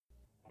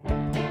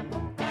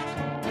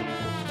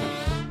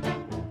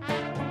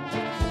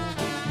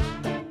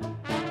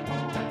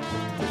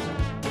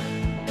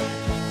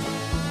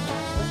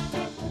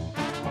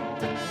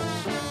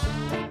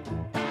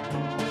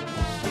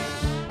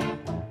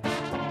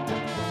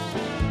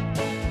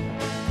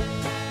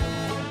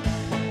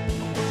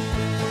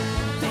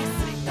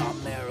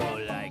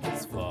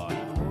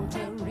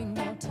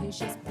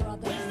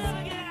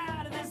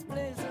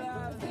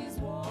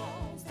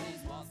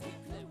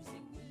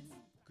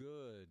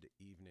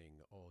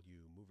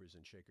movers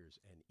and shakers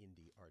and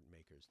indie art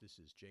makers. This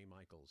is Jay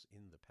Michaels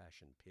in the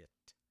Passion Pit.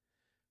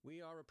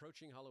 We are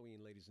approaching Halloween,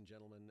 ladies and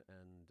gentlemen,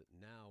 and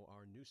now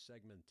our new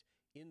segment,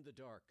 In the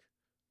Dark,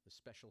 the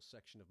special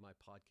section of my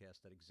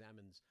podcast that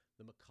examines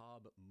the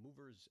macabre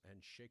movers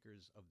and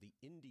shakers of the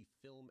indie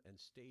film and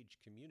stage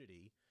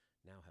community,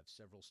 now have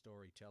several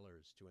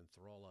storytellers to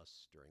enthrall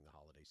us during the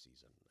holiday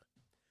season.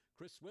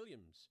 Chris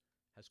Williams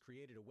has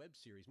created a web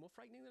series more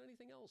frightening than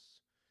anything else.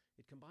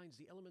 It combines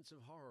the elements of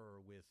horror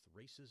with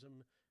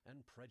racism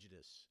and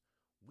prejudice.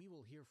 We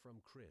will hear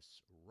from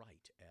Chris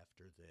right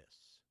after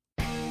this.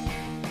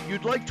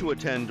 You'd like to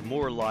attend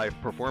more live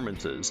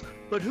performances,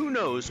 but who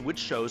knows which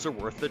shows are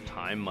worth the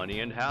time, money,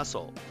 and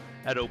hassle?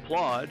 At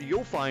Applaud,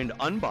 you'll find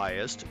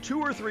unbiased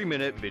 2 or 3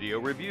 minute video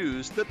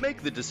reviews that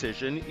make the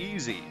decision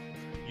easy.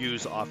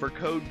 Use offer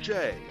code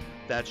JAY,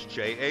 that's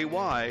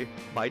J-A-Y,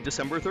 by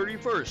December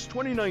 31st,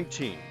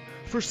 2019,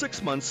 for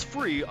 6 months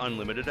free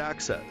unlimited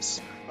access,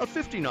 a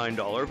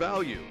 $59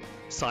 value.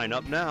 Sign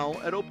up now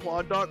at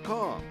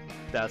Applaud.com.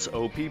 That's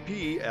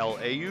OPPLAUD.com.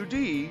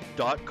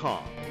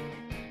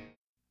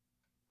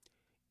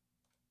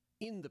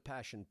 In the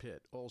Passion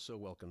Pit also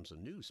welcomes a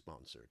new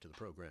sponsor to the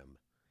program,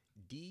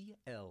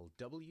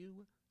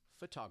 DLW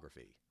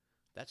Photography.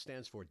 That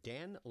stands for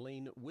Dan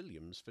Lane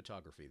Williams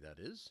Photography, that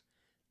is.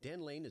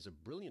 Dan Lane is a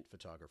brilliant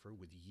photographer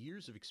with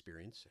years of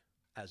experience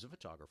as a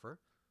photographer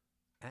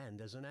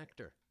and as an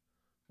actor.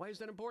 Why is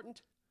that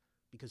important?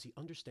 Because he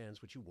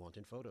understands what you want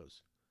in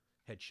photos.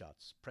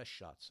 Headshots, press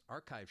shots,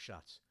 archive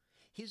shots.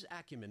 His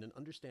acumen and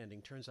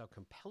understanding turns out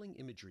compelling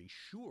imagery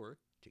sure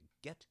to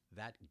get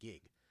that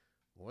gig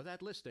or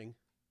that listing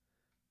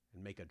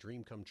and make a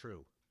dream come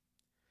true.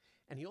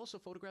 And he also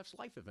photographs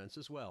life events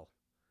as well.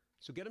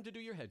 So get him to do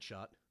your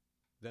headshot,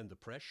 then the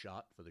press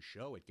shot for the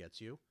show it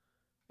gets you,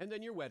 and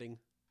then your wedding,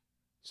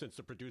 since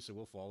the producer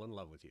will fall in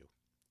love with you.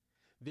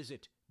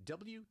 Visit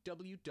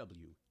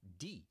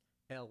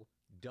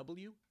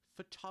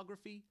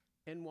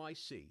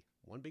www.dlwphotographynyc,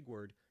 one big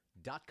word,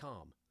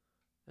 .com,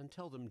 and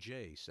tell them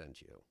Jay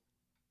sent you.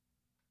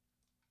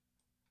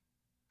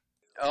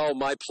 Oh,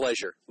 my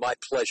pleasure. My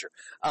pleasure.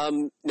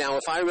 Now,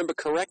 if I remember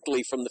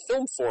correctly from the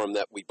film forum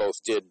that we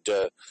both did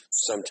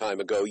some time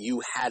ago,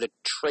 you had a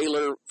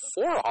trailer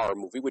for a horror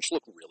movie which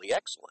looked really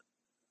excellent.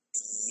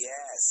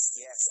 Yes.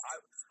 I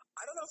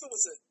don't know if it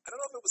was a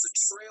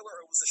trailer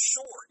or it was a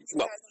short. You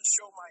had me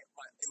show my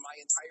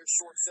entire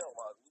short film,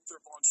 Luther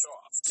Von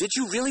Schaff. Did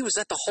you really? Was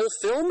that the whole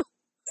film?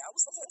 That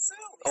was the whole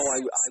film. Oh,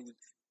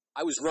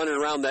 I was running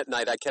around that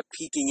night. I kept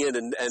peeking in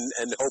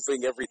and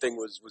hoping everything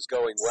was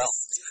going well.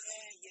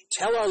 Yeah.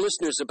 Tell our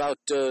listeners about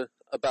your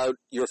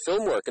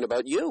film work and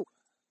about you.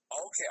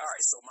 Okay, all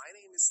right. So my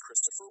name is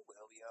Christopher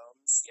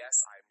Williams.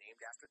 Yes, I'm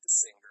named after the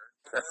singer.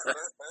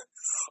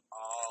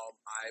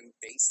 I'm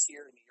based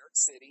here in New York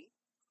City.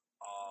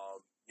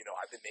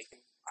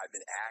 I've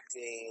been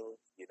acting.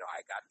 I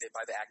got bit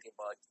by the acting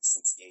bug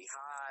since yay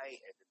high,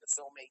 and then the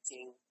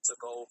filmmaking took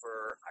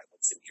over. I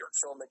went to New York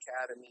Film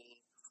Academy.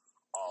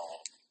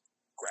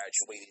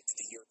 Graduated to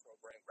the year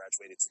program.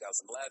 Graduated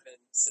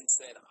 2011. Since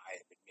then, I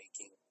have been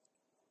making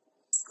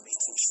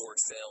short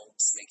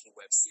films, making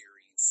web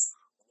series.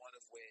 One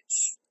of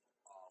which,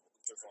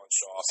 Luther Von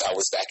Schaff. That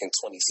was back in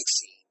 2016.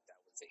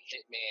 That was a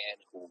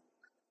hitman who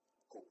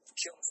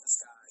kills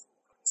this guy,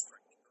 his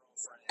pregnant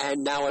girlfriend.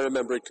 And now I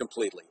remember it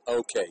completely.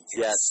 Okay,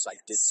 yes, I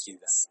did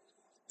see that.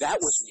 That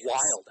was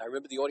wild. I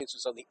remember the audience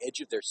was on the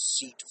edge of their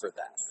seat for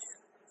that.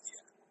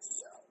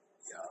 Yeah.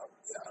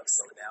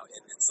 So now,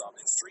 and it's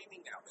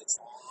streaming now. It's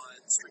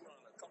streaming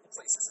on a couple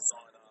places. It's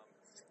on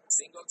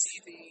Zingo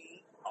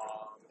TV,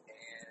 and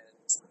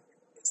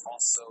it's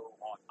also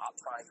on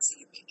Prime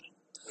TV.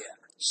 Yeah.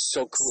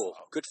 So cool.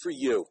 So, good for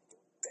you.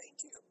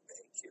 Thank you.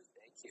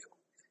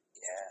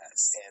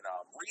 Yes. And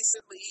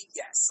recently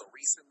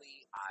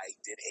I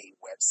did a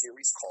web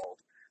series called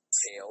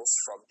Tales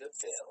from Da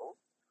Ville.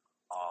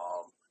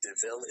 Da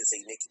Ville is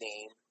a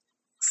nickname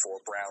for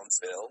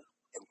Brownsville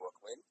in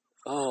Brooklyn.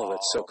 Oh,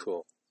 that's so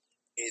cool.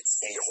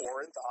 It's a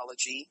horror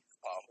anthology,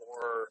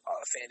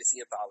 fantasy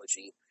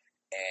anthology,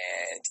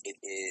 and it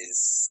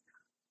is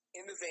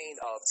in the vein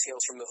of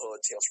Tales from the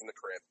Hood, Tales from the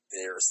Crypt.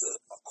 There's a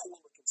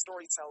cool-looking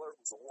storyteller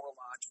who's a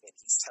warlock, and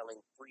he's telling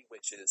 3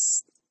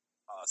 witches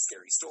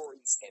scary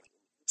stories, and in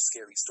each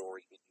scary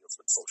story, it deals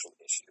with social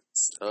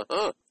issues.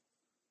 Uh-huh.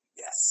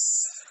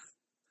 Yes.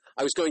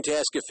 I was going to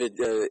ask if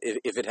it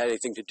had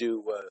anything to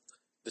do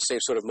the same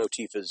sort of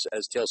motif as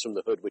Tales from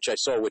the Hood, which I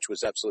saw, which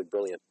was absolutely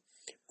brilliant.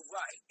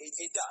 Right,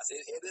 it does.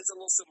 It is a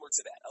little similar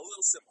to that. A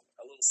little similar,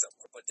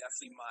 but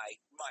definitely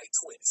my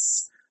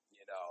twist.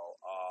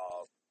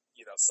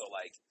 So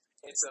like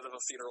instead of a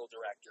funeral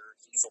director,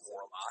 he's a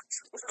warlock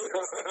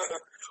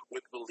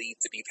with believed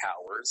to be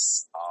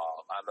powers.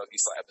 I don't know if you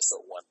saw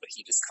episode 1, but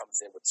he just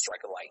comes in with a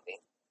strike of lightning.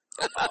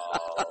 And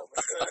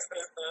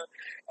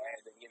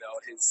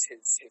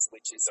his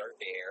witches are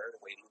there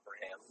waiting for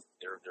him.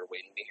 They're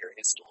waiting to hear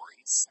his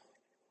stories,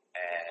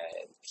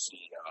 and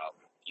he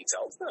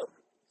tells them.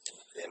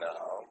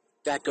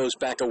 that goes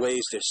back a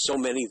ways. There's so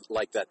many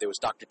like that. There was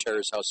Dr.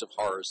 Terror's House of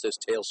Horrors. There's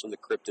Tales from the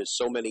Crypt. There's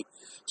so many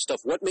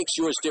stuff. What makes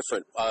yours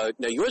different?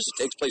 Now, yours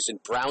takes place in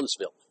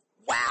Brownsville.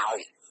 Wow.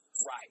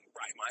 Right.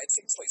 Mine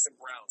takes place in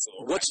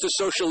Brownsville. What's the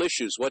social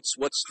issues? What's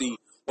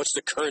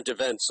the current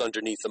events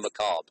underneath the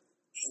macabre?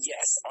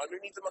 Yes,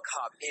 underneath the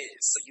macabre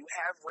is, so you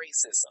have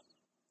racism.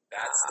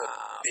 That's the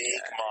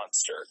big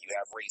monster. You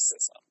have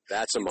racism.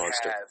 That's a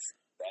monster.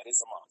 That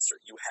is a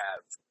monster. You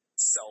have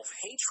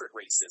self-hatred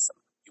racism.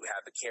 You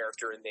have a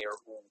character in there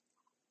who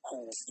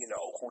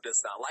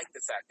does not like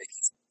the fact that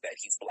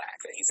he's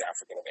black, that he's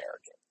African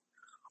American.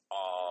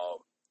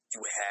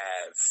 You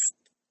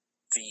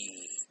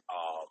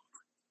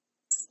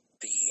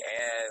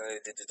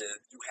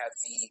have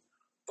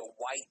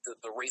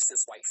the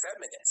racist white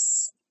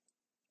feminists.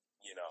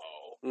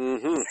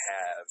 Mm-hmm.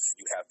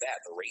 You have that,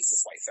 the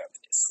racist white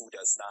feminist who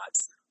does not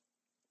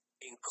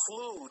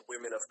include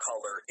women of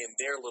color in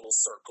their little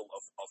circle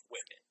of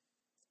women,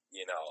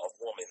 of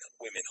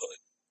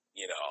womanhood,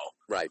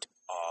 Right.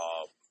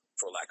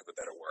 For lack of a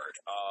better word.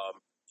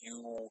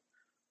 You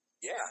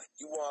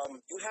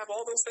have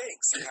all those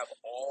things. You have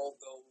all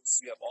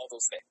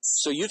those things.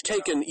 So you've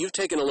taken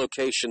a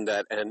location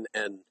that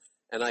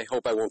and I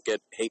hope I won't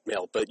get hate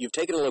mail, but you've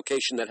taken a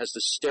location that has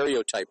the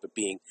stereotype of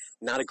being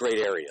not a great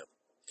area.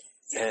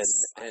 Yes,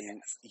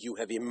 and you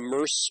have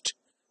immersed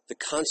the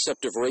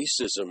concept of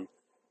racism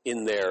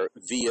in there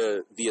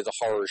via the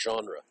horror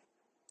genre.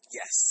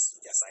 Yes,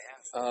 I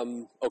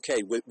have.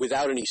 Okay,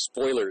 without any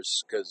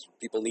spoilers, because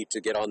people need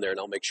to get on there, and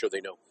I'll make sure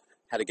they know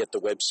how to get the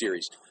web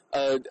series.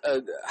 What's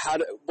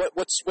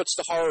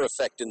the horror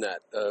effect in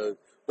that?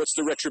 What's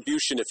the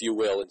retribution, if you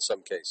will, in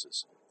some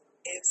cases?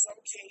 In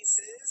some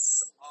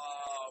cases,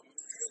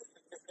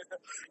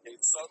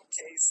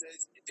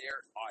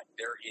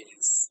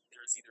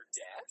 there's either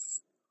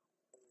death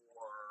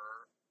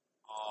or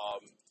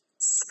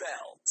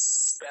spells.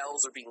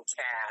 Spells are being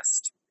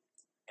cast,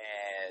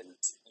 and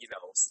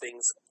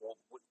things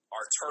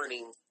are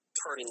turning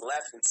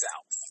left and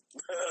south.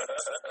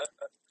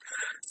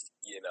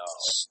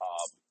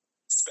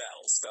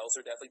 Spells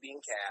are definitely being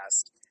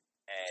cast,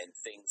 and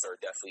things are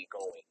definitely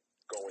going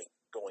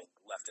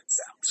left and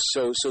south.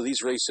 So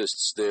these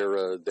racists,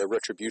 their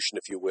retribution,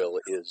 if you will,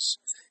 is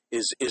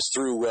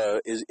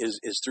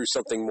through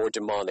something more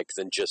demonic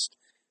than just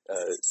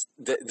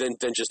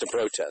a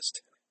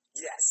protest.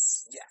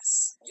 Yes.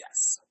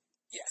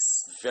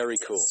 Very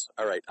cool.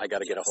 All right, I got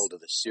to get a hold of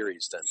this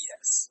series then.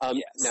 Yes.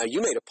 Now,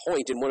 you made a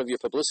point in one of your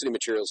publicity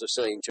materials of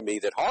saying to me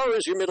that horror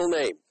is your middle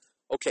name.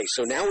 Okay,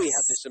 so now we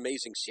have this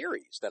amazing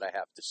series that I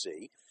have to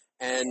see,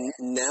 and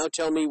now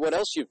tell me what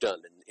else you've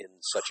done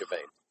in such a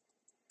vein.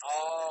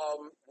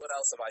 What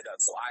else have I done?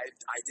 So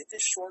I did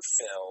this short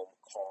film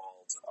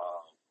called,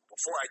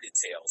 before I did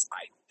Tales,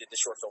 I did this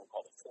short film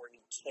called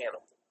Horny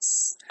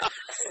Cannibals.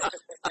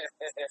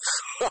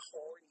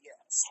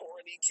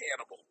 Horny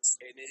Cannibals.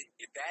 And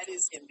that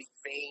is in the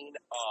vein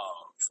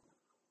of,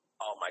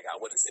 oh my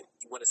God, what is it?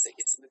 You want to say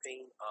it's in the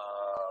vein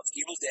of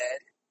Evil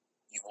Dead,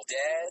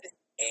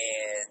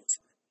 and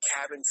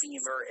Cabin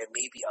Fever, and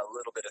maybe a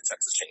little bit of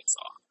Texas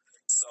Chainsaw.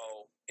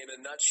 So, in a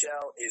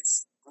nutshell,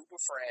 it's a group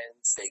of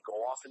friends. They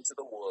go off into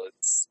the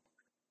woods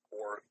 /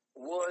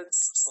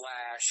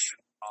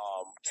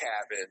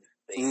 cabin.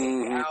 They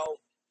hang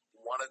out.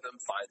 One of them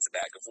finds a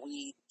bag of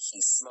weed.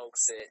 He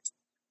smokes it.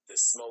 The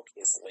smoke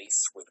is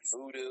laced with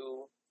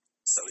voodoo.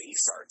 So he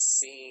starts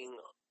seeing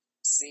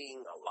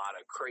a lot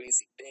of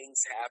crazy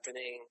things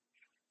happening.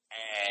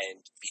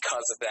 And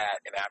because of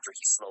that, and after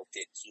he smoked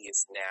it, he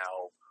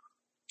now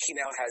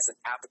has an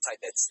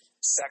appetite that's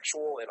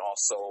sexual and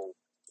also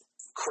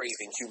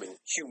craving human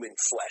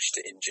flesh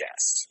to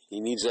ingest. He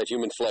needs that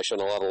human flesh on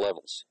a lot of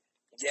levels.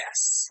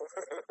 Yes.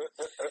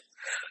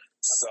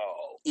 So,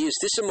 is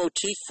this a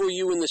motif for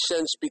you in the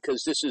sense,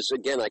 because this is,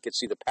 again, I could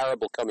see the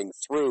parable coming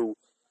through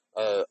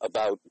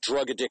about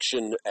drug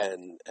addiction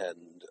and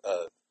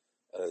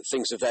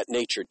things of that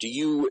nature. Do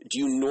you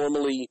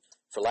normally,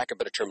 for lack of a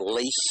better term,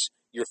 lace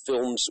your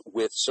films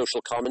with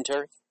social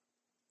commentary?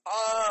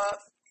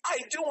 I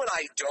do and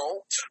I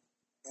don't.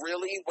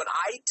 Really, when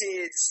I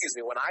did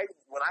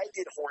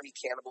Horny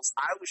Cannibals,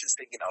 I was just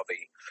thinking of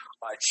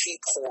a cheap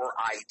horror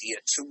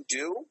idea to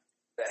do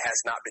that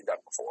has not been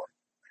done before.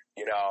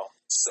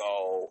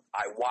 So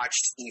I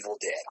watched Evil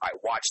Dead, I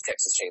watched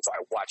Texas Chainsaw,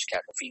 I watched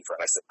Cabin Fever,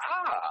 and I said,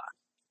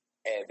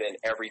 and then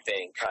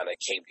everything kind of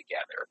came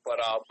together.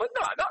 But no,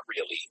 not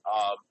really.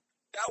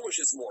 That was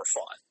just more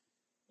fun,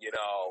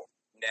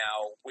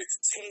 Now with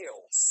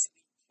Tales,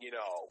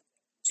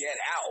 Get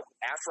Out,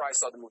 after I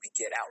saw the movie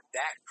Get Out,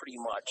 that pretty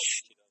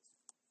much,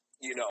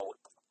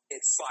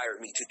 inspired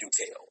me to do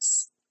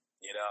Tales,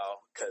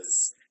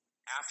 because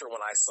after when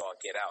I saw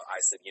Get Out,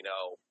 I said,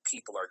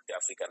 people are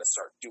definitely going to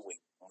start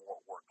doing more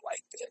work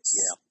like this.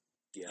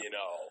 Yeah.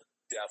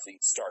 Definitely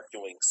start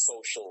doing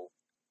social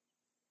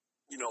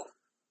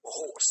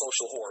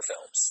horror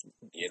films.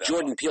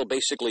 Jordan Peele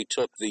basically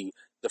took the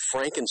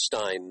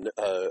Frankenstein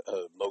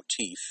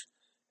motif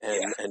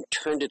and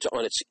turned it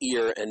on its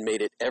ear and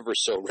made it ever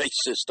so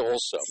racist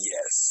also.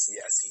 Yes,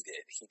 he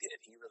did.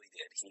 He really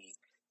did.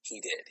 He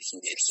did.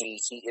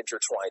 He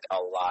intertwined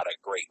a lot of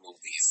great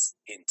movies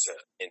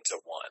into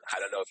one. I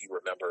don't know if you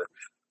remember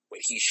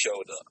when he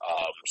showed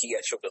he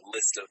had showed a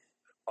list of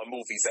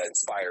movies that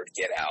inspired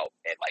Get Out,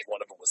 and like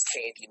one of them was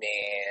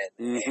Candyman,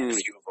 and a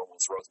few of them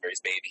was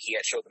Rosemary's Baby. He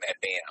had showed them at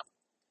BAM.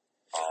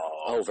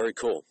 Oh, very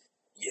cool.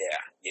 Yeah.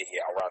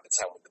 Around the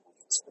time when the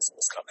movie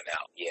was coming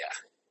out. Yeah.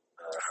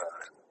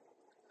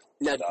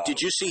 Now,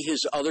 did you see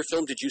his other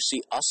film? Did you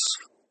see Us?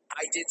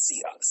 I did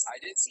see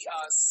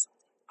Us.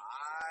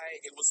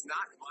 It was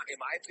not, in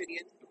my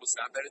opinion, it was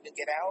not better than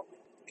Get Out.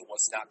 It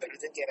was not better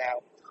than Get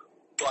Out.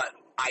 But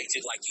I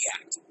did like the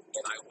acting,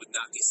 and I would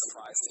not be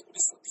surprised if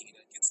Miss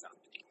Lapina gets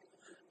nominated.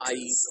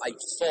 I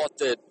thought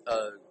that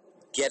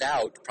Get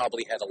Out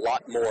probably had a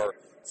lot more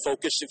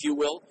focus, if you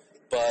will,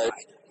 but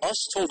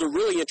Us told a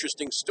really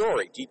interesting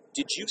story.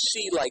 Did you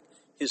see, like,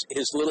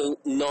 his little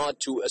nod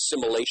to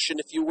assimilation,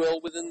 if you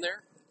will, within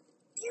there?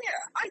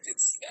 Yeah, I did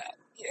see that.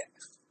 Yeah,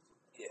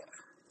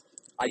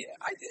 I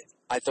did.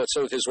 I thought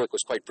some of his work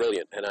was quite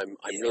brilliant, and I'm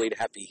really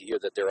happy to hear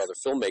that there are other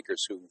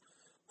filmmakers who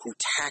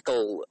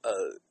tackle,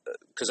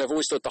 because I've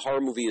always thought the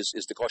horror movie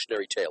is the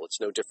cautionary tale. It's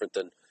no different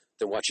than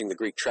watching the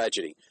Greek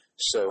tragedy.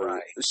 So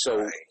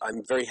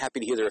I'm very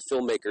happy to hear there are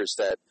filmmakers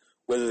that,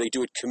 whether they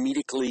do it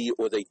comedically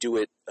or they do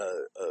it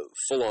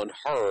full-on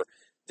horror,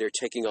 they're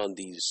taking on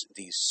these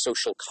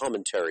social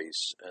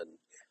commentaries.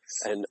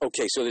 And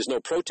okay, so there's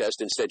no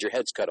protest. Instead, your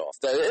head's cut off.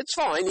 It's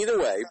fine either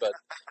way, but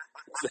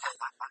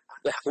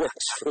that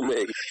works for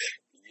me.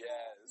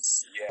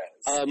 Yes.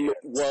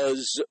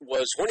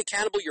 Was Horny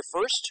Cannibal your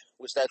first?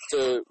 Was that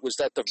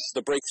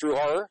the breakthrough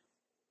horror?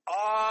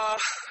 I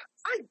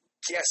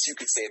guess you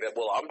could say that.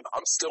 Well,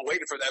 I'm still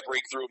waiting for that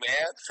breakthrough,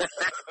 man.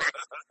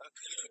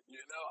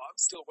 I'm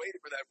still waiting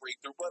for that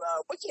breakthrough.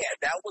 But yeah,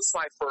 that was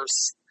my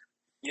first,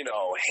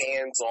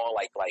 hands-on,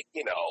 like.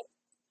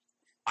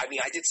 I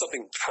mean, I did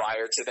something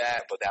prior to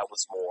that, but that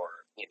was more,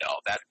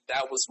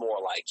 that was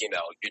more like,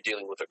 you're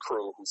dealing with a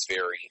crew who's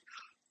very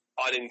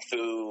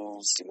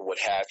unenthused and what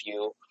have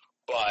you.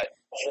 But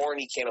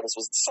Horny Cannibals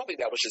was something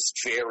that was just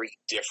very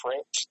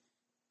different,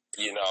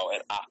 and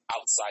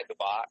outside the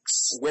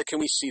box. Where can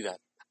we see that?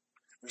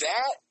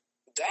 That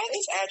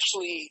is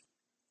actually,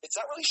 it's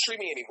not really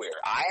streaming anywhere.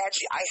 I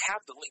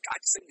have the link. I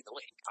can send you the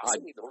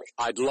link.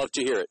 I'd love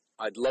to hear it.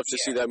 I'd love to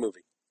see that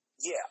movie.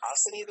 Yeah, I'll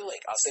send you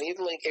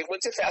the link. It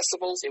went to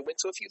festivals. It went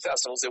to a few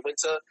festivals. It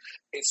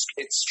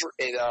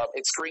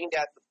screened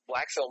at the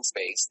Black Film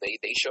Space.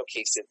 They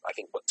showcased it, I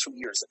think, 2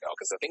 years ago?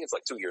 Because I think it's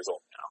like 2 years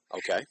old now.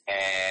 Okay.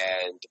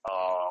 And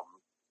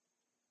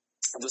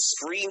the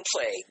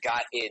screenplay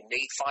got in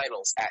Nate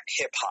Finals at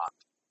Hip Hop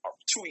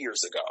 2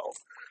 years ago.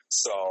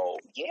 So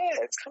yeah,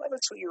 it's kind of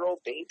a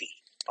 2-year-old baby.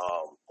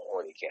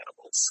 Horny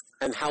Cannibals.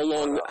 And how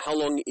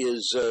long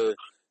is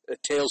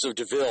Tales of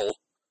Da Ville?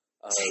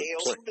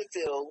 Tales of Da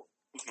Ville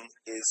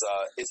is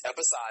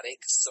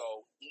episodic,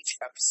 so each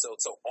episode,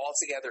 so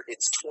altogether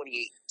it's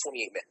 28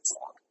 minutes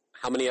long.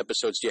 How many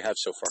episodes do you have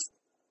so far?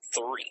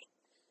 3.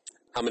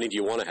 How many do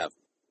you want to have?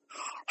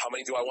 How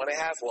many do I want to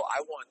have? Well,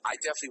 I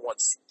definitely want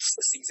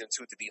season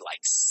 2 to be like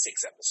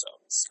 6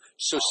 episodes.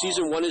 So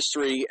season 1 is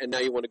 3, and now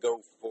you want to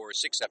go for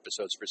 6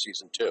 episodes for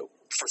season 2.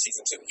 For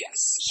season 2, yes.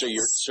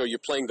 So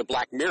you're playing the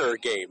Black Mirror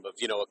game of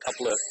a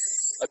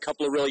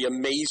couple of really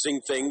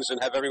amazing things, and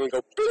have everyone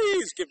go,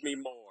 please give me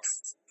more.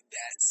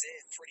 That's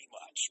it, pretty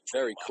much.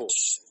 Very cool.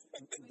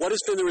 What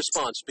has been the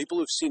response? People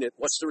who've seen it,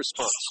 what's the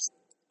response?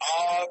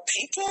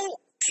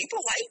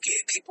 People like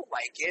it. People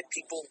like it.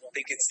 People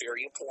think it's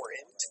very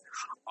important.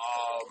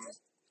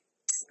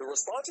 The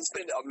response has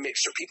been a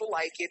mixture. People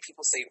like it.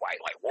 People say,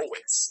 whoa,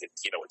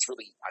 it's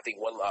really, I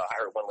think I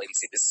heard one lady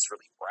say this is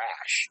really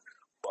brash.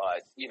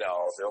 But,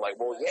 they're like,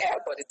 well, yeah,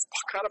 but it's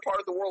kind of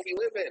part of the world we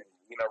live in.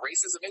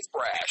 Racism is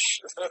brash.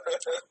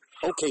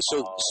 Okay,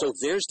 so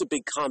there's the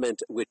big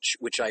comment,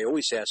 which I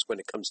always ask when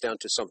it comes down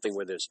to something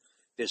where there's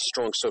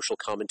strong social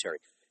commentary.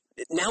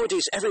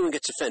 Nowadays, everyone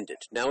gets offended.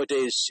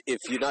 Nowadays, if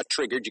you're not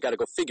triggered, you got to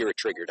go figure a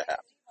trigger to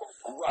have.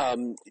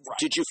 Right.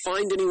 Did you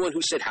find anyone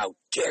who said, "How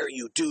dare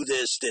you do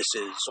this? This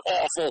is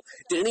awful"?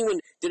 Did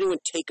anyone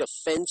take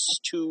offense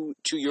to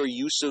your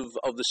use of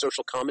the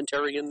social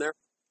commentary in there?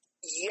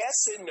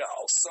 Yes and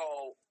no.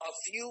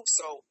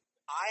 So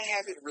I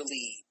haven't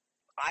really.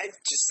 I've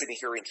just been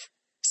hearing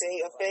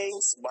say of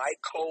things. My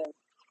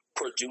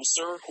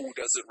co-producer, who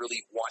doesn't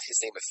really want his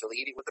name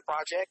affiliated with the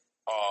project,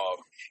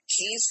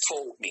 he's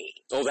told me.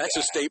 Oh, that's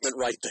a statement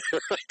right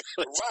there.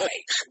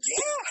 Right.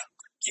 Yeah.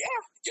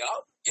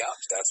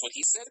 That's what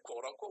he said,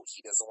 quote unquote.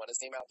 He doesn't want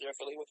his name out there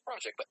affiliated with the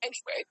project. But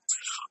anyway,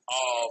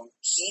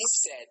 he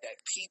said that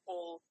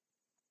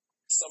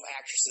some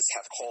actresses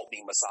have called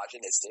me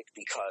misogynistic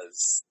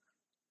because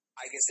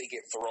I guess they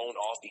get thrown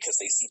off because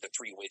they see the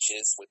 3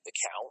 witches with the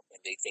count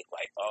and they think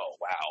like, oh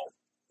wow,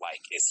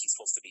 like is he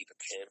supposed to be the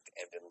pimp?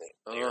 And then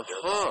they're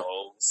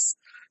hoes.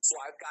 So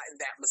I've gotten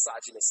that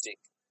misogynistic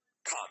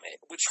comment,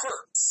 which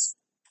hurts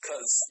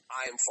because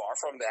I am far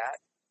from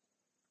that.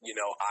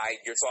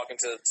 You're talking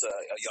to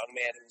a young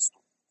man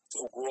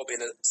who grew up in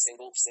a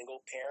single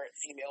parent,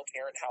 female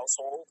parent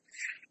household,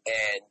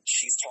 and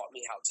she's taught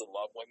me how to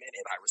love women,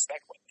 and I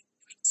respect women.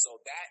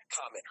 So that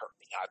comment hurt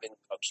me. I've been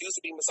accused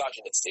of being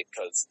misogynistic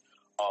because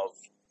of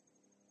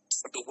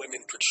the women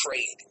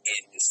portrayed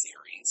in the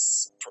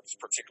series,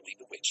 particularly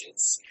the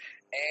witches,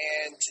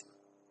 and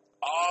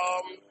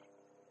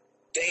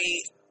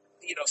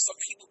some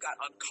people got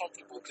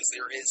uncomfortable because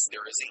there is a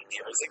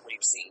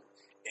rape scene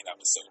in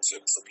episode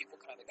 2, so people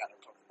kind of got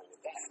uncomfortable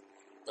with that.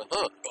 But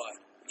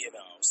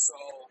so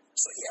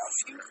yeah, a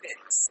few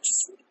things,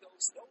 just really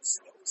those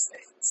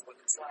things. But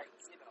it's like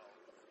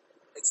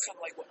it's kind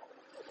of like what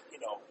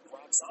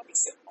Rob Zombie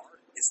said: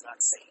 art is not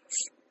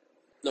safe.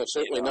 No,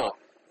 certainly not.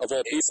 Of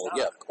all people,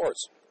 yeah, of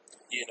course.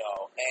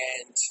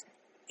 And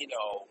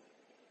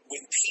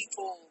when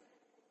people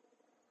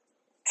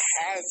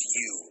have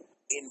you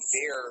in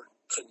their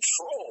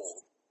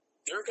control,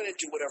 they're going to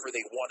do whatever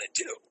they want to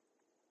do.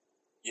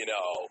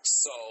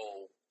 So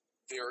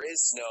there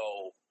is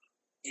no,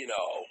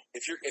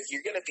 if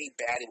you're going to be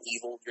bad and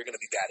evil, you're going to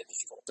be bad and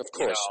evil. Of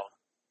course.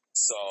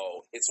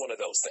 So it's one of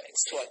those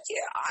things. But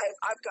yeah,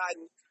 I've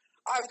gotten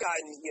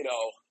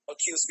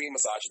accused of being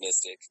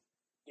misogynistic.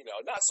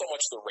 Not so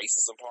much the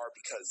racism part,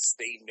 because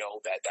they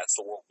know that that's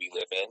the world we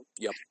live in.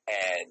 Yep.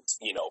 And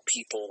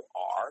people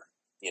are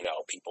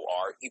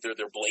either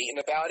they're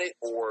blatant about it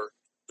or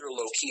they're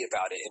low key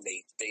about it, and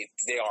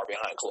they are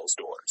behind closed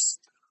doors.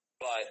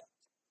 But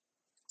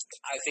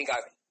I think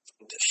I've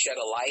shed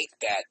a light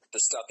that the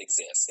stuff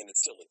exists, and it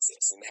still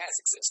exists, and it has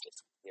existed.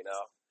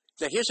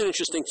 Now, here's an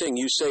interesting thing.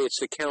 You say it's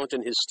the Count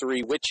and his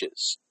 3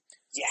 witches.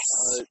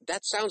 Yes.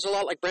 That sounds a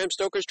lot like Bram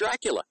Stoker's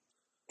Dracula.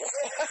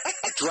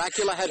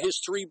 Dracula had his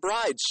 3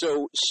 brides,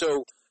 so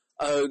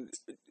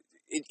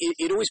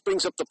it always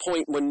brings up the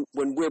point when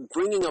we're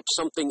bringing up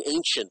something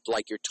ancient,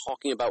 like you're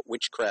talking about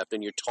witchcraft,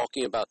 and you're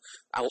talking about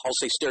I'll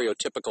say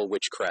stereotypical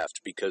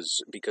witchcraft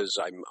because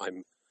I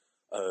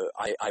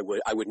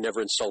would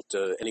never insult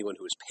anyone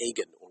who is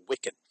pagan or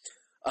Wiccan,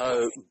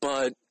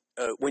 but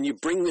when you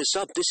bring this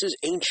up, this is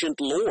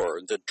ancient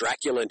lore, the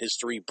Dracula and his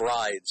 3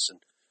 brides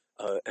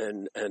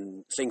and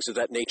things of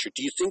that nature.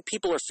 Do you think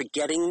people are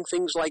forgetting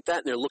things like that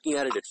and they're looking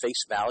at it at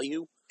face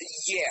value?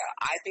 Yeah,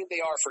 I think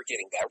they are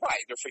forgetting that.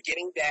 Right. They're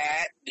forgetting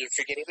that. They're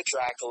forgetting the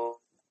Dracula.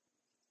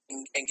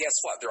 And guess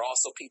what? They're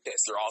also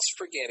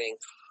forgetting,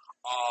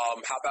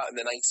 how about in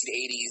the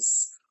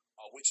 1980s,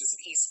 Witches of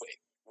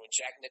Eastwick, when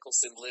Jack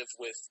Nicholson lived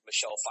with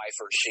Michelle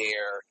Pfeiffer,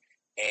 Cher,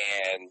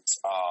 and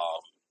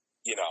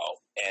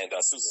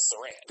Susan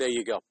Sarandon. There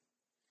you go.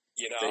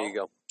 There you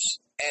go.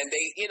 And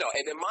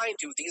and then mind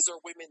you, these are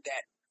women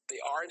that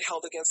they aren't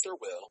held against their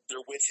will.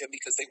 They're with him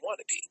because they want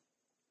to be.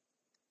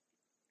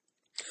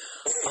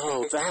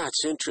 Oh,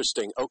 that's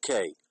interesting.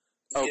 Okay.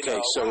 So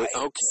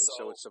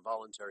it's a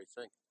voluntary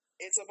thing.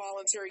 It's a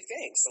voluntary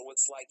thing. So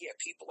it's like, yeah,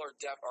 people are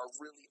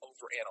really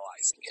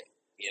overanalyzing it,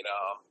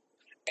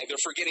 and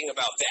they're forgetting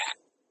about that.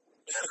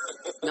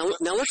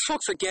 Now let's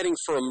talk forgetting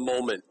for a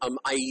moment. I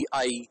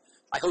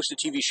host a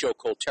TV show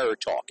called Terror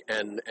Talk,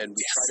 and we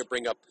try to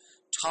bring up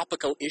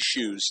topical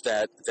issues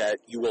that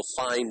you will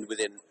find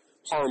within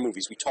horror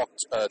movies. We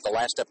talked the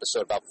last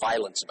episode about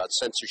violence, about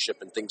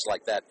censorship, and things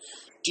like that.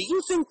 Do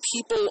you think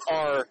people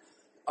are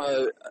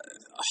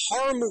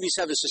horror movies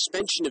have a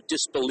suspension of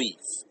disbelief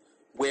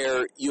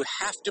where you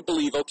have to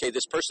believe, okay,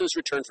 this person has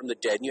returned from the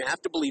dead, and you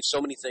have to believe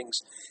so many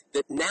things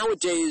that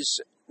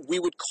nowadays we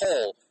would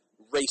call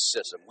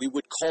racism, we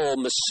would call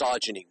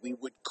misogyny, we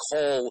would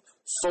call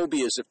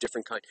phobias of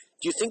different kinds.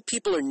 Do you think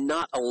people are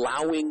not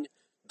allowing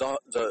the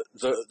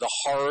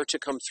horror to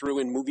come through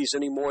in movies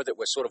anymore, that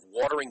we're sort of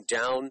watering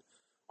down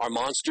our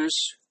monsters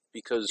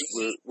because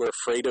we're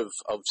afraid of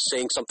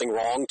saying something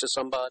wrong to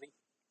somebody?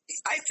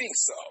 I think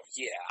so.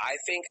 Yeah, I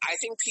think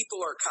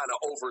people are kind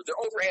of they're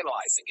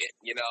overanalyzing it.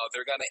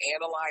 They're going to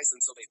analyze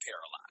until they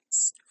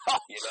paralyze.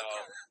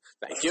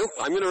 Thank you.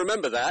 I'm going to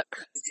remember that.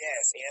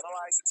 Yes,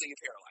 analyze until you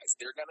paralyze.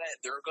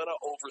 They're gonna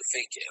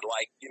overthink it.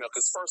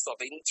 Because first off,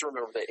 they need to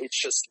remember that it's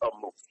just a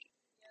movie.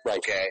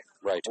 Right. Okay.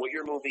 Right. What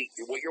you're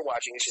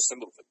watching is just a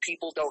movie.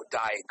 People don't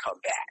die and come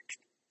back.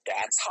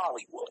 That's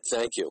Hollywood.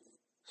 Thank you.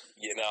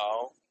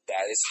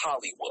 That is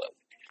Hollywood.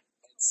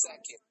 And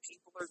second,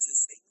 people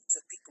just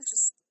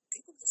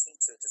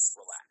need to just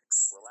relax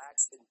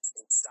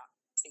and stop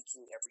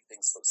taking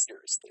everything so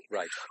seriously.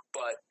 Right.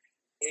 But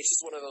it's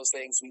just one of those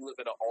things. We live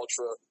in an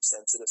ultra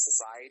sensitive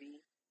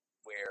society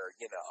where,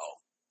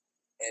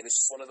 and it's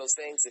just one of those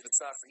things. If it's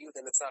not for you,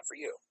 then it's not for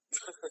you.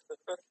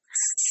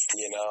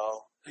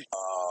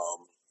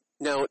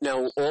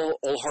 Now,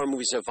 all horror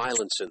movies have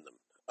violence in them.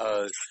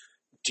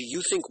 Do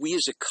you think we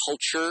as a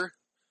culture,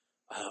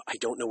 I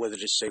don't know whether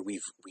to say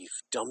we've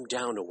dumbed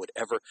down or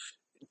whatever,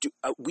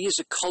 we as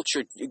a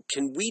culture,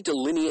 can we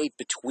delineate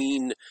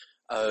between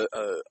a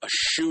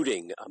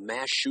shooting, a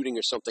mass shooting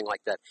or something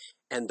like that,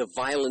 and the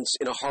violence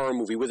in a horror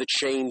movie with a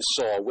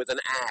chainsaw, with an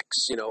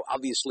axe,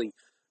 obviously,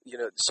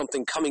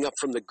 something coming up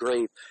from the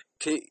grave?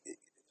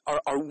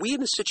 are we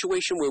in a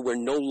situation where we're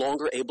no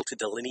longer able to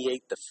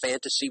delineate the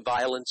fantasy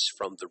violence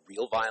from the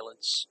real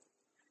violence?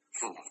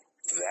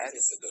 That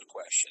is a good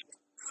question.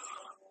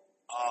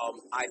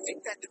 I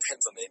think that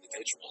depends on the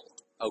individual.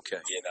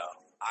 Okay.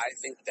 I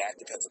think that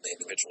depends on the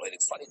individual. And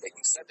it's funny that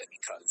you said that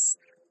because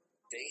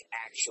they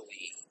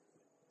actually,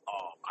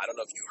 I don't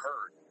know if you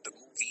heard the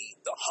movie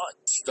The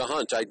Hunt. The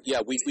Hunt.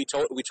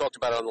 We talked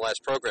about it on the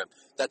last program.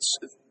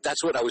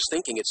 That's what I was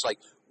thinking. It's like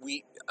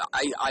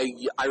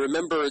I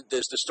remember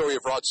there's the story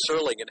of Rod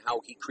Serling and how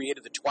he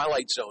created the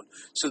Twilight Zone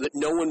so that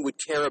no one would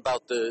care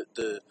about the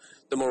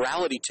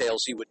morality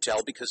tales he would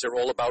tell because they're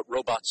all about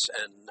robots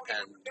and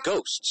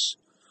ghosts.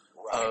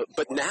 Right.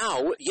 But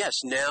now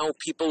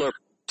people are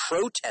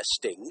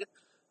protesting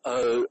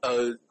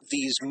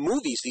these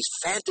movies, these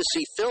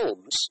fantasy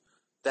films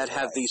that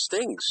have these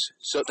things.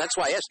 So that's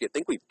why I asked, do you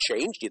think we've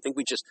changed? Do you think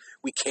we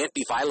can't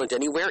be violent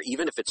anywhere,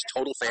 even if it's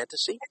total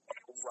fantasy?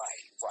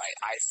 Right.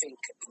 I think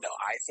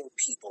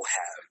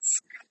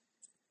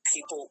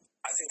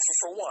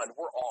for one,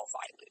 we're all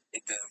violent.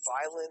 The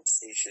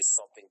violence is just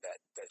something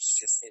that's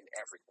just in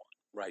everyone.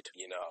 Right.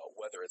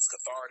 Whether it's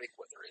cathartic,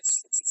 whether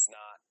it's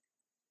not,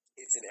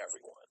 it's in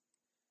everyone.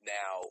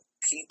 Now,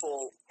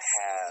 people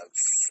have,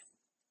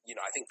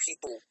 I think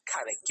people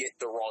kind of get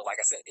the wrong, like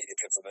I said, it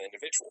depends on the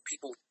individual.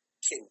 People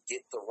can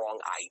get the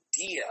wrong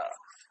idea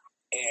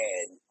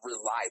and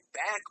rely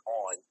back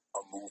on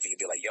a movie and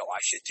be like, yo, I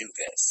should do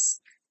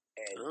this.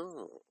 And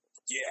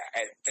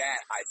and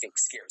that I think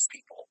scares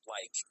people.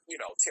 Like,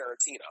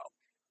 Tarantino,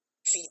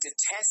 he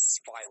detests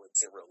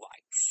violence in real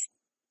life,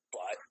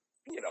 but,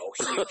 he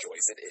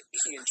enjoys it.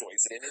 He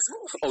enjoys it in his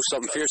movies. Oh,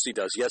 something fierce he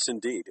does. Yes,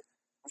 indeed.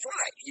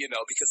 Right.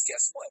 Because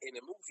guess what? In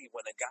a movie,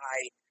 when a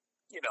guy,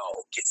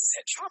 gets his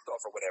head chopped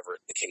off or whatever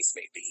the case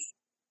may be,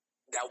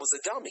 that was a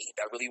dummy.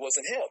 That really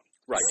wasn't him.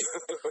 Right.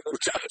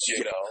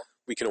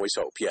 We can always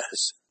hope,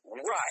 yes.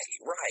 Right.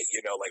 Or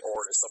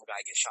if some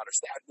guy gets shot or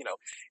stabbed,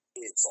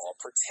 it's all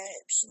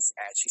pretend. He's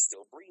actually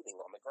still breathing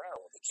on the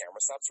ground. When the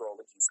camera stops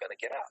rolling, he's going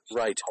to get out.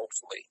 Right.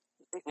 Hopefully.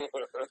 Do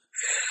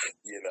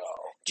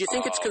you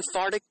think it's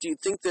cathartic? Do you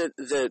think that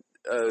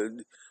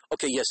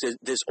okay, yes,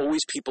 there's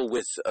always people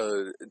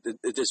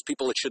there's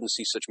people that shouldn't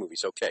see such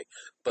movies, okay.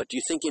 But do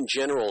you think in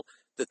general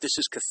that this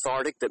is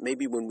cathartic, that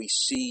maybe when we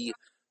see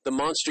the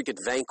monster get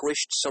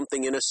vanquished,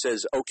 something in us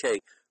says, okay,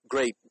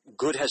 great,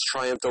 good has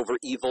triumphed over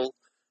evil,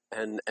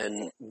 and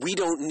we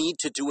don't need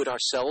to do it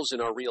ourselves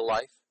in our real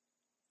life?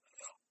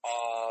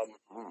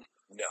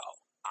 No.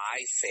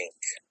 I think,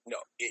 no,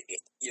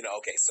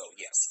 okay, so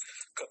yes,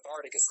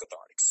 cathartic is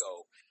cathartic.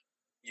 So,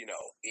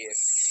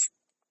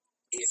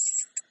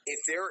 if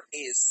there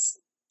is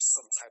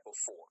some type of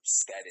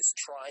force that is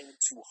trying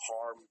to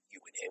harm you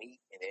in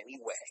any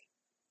way,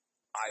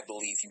 I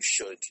believe you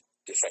should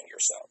defend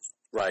yourself.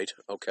 Right,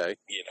 okay.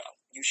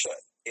 You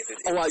should.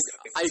 I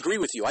agree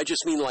with you. I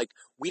just mean, like,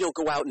 we don't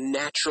go out and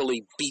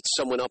naturally beat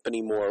someone up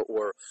anymore,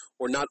 or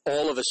not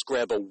all of us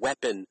grab a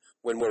weapon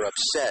when we're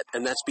upset,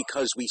 and that's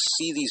because we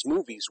see these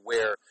movies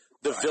where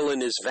the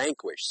villain is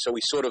vanquished. So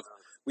we sort of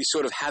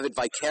have it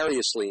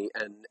vicariously,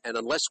 and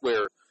unless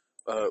we're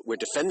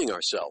defending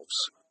ourselves,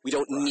 we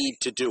don't need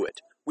to do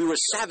it. We were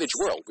a savage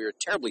world. We were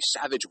a terribly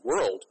savage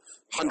world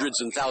hundreds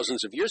and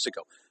thousands of years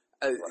ago.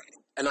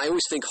 And I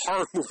always think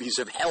horror movies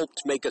have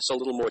helped make us a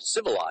little more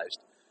civilized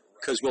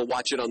because we'll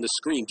watch it on the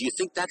screen. Do you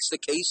think that's the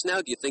case now?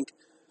 Do you think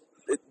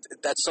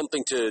that's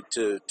something to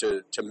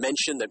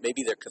mention, that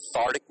maybe they're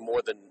cathartic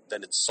more than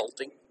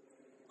insulting?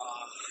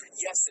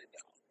 Yes and no.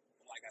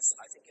 Like I said,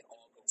 I think it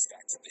all goes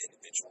back to the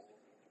individual.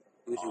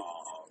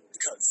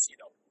 Because,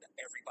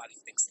 everybody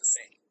thinks the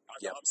same.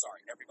 Yep. I'm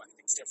sorry, everybody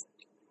thinks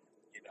differently.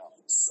 And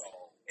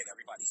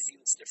everybody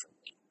feels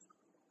differently.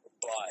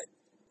 But,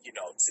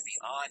 to be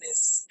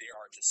honest, there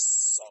are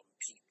just some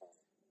people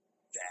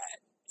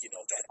that,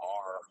 that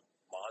are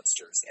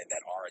monsters and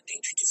that are a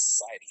danger to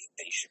society.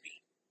 They should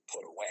be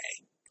put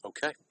away.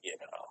 Okay.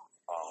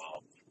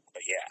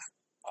 But yeah.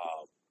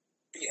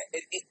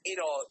 It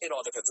all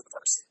depends on the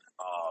person.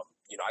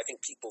 I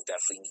think people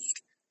definitely need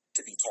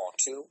to be talked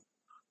to,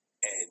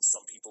 and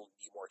some people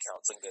need more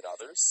counseling than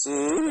others.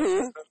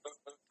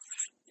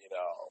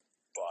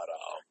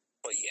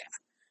 But yeah.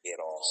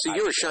 See,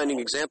 you're a shining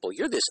example.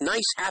 You're this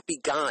nice,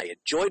 happy guy, a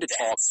joy to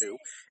talk to,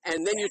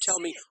 and then you tell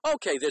me,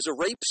 okay, there's a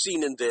rape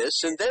scene in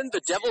this, and then the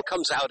devil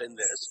comes out in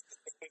this.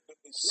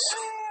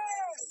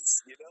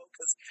 Yes,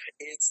 because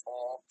it's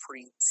all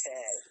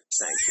pretend.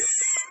 Thank you.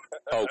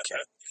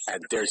 Okay,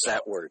 and there's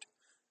that word.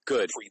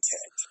 Good.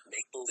 Pretend,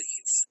 make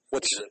believe. The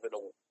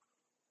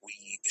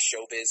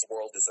showbiz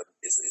world is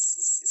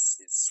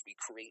we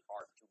create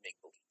art through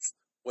make believe.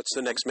 What's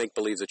the next make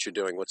believe that you're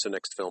doing? What's the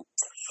next film?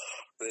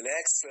 The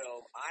next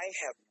film, I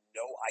have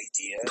no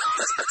idea.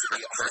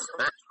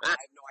 I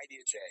have no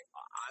idea, Jay.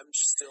 I'm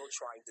still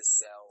trying to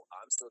sell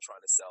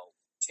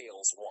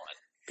Tales 1.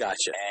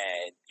 Gotcha.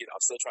 And,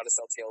 I'm still trying to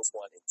sell Tales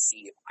 1 and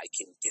see if I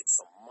can get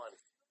some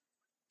money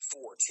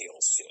for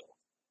Tales 2.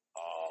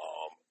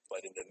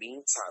 But in the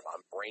meantime,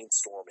 I'm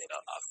brainstorming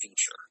a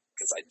feature,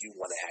 because I do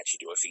want to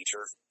actually do a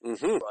feature.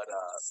 But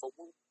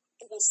we'll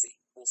We'll see.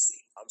 We'll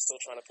see. I'm still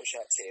trying to push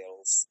out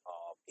Tales.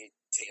 It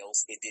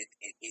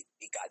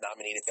got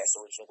nominated Best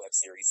Original Web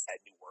Series at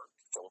Newark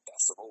Film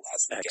Festival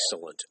last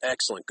weekend.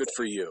 Excellent. Good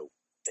for you.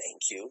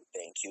 Thank you.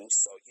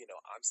 So,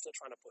 I'm still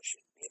trying to push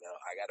it.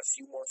 I got a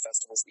few more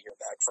festivals to hear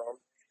back from,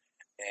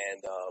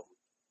 and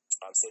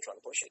I'm still trying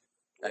to push it.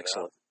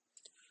 Excellent.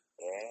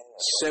 Yeah.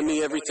 Send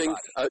me everything.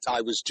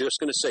 I was just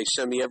going to say,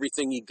 send me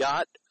everything you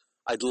got.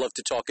 I'd love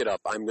to talk it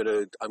up. I'm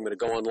gonna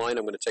go online.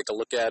 I'm gonna take a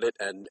look at it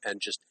and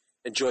just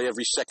enjoy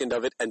every second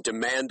of it and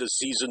demand a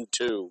season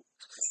 2.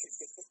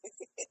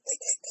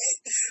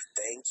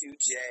 Thank you,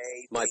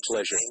 Jay. My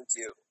pleasure. Thank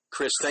you.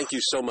 Chris, thank you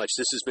so much.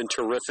 This has been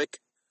terrific.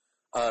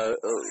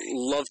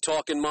 Love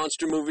talking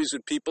monster movies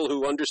with people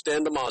who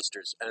understand the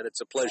monsters, and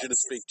it's a pleasure to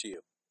speak to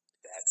you.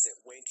 That's it.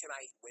 When can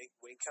I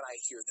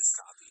hear this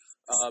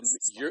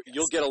copy?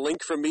 You'll get a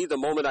link from me the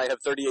moment I have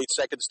 38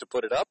 seconds to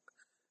put it up,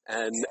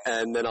 and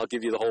then I'll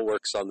give you the whole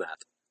works on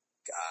that.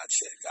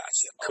 Gotcha.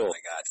 Cool. Oh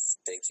my God.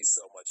 Thank you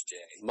so much, Jay.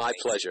 My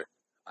pleasure.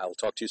 I will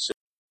talk to you soon.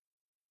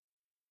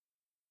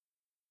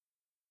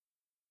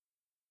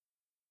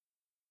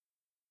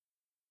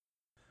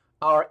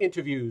 Our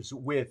interviews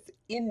with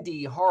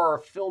indie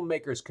horror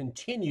filmmakers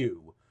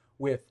continue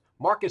with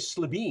Marcus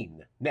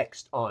Slabine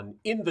next on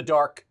In the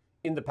Dark,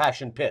 in the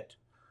Passion Pit.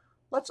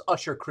 Let's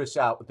usher Chris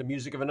out with the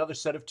music of another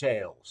set of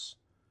tales.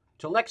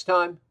 Till next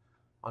time,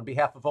 on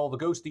behalf of all the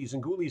ghosties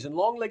and ghoulies and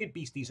long-legged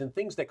beasties and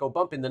things that go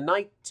bump in the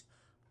night,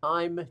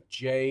 I'm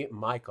Jay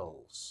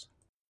Michaels.